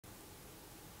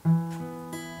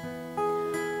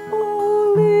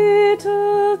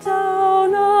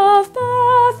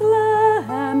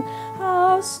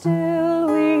still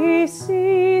we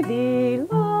see thee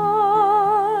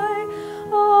lie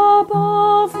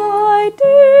above thy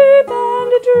deep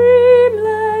and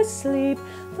dreamless sleep.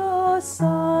 The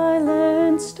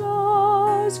silent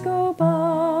stars go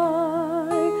by,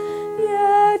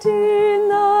 yet in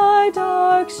thy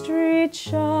dark street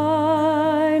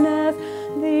shineth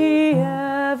the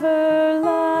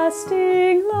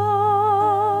everlasting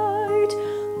light.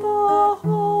 The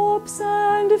hopes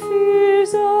and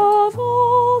fears of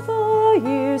all the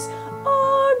years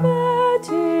are met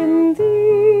in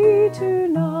thee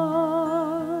tonight.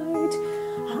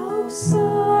 How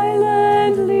silently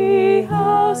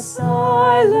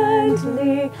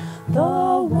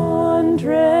the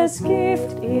wondrous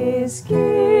gift is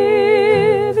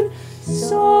given.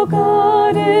 So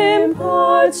God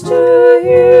imparts to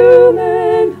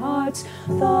human hearts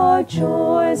the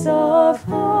joys of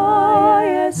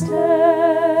highest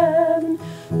heaven.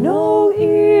 No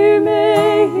ear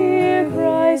may hear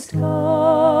Christ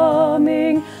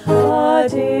coming,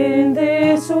 but in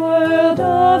this world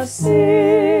of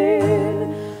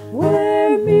sin,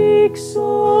 where meek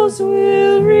souls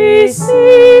will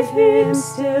receive him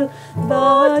still,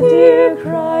 the dear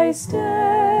Christ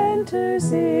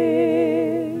enters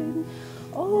in.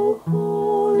 O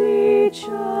holy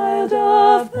child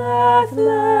of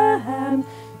Bethlehem,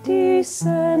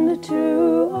 descend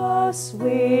to us,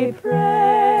 we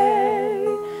pray.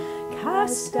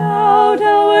 Cast out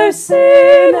our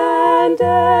sin and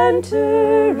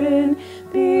enter in,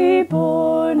 be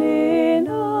born in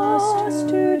us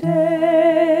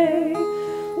today.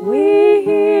 We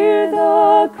hear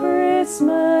the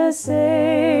Christmas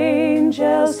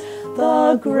angels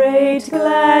the great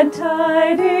glad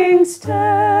tidings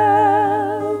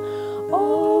tell.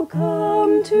 Oh,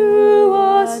 come to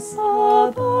us,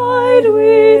 abide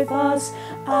with us,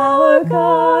 our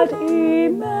God.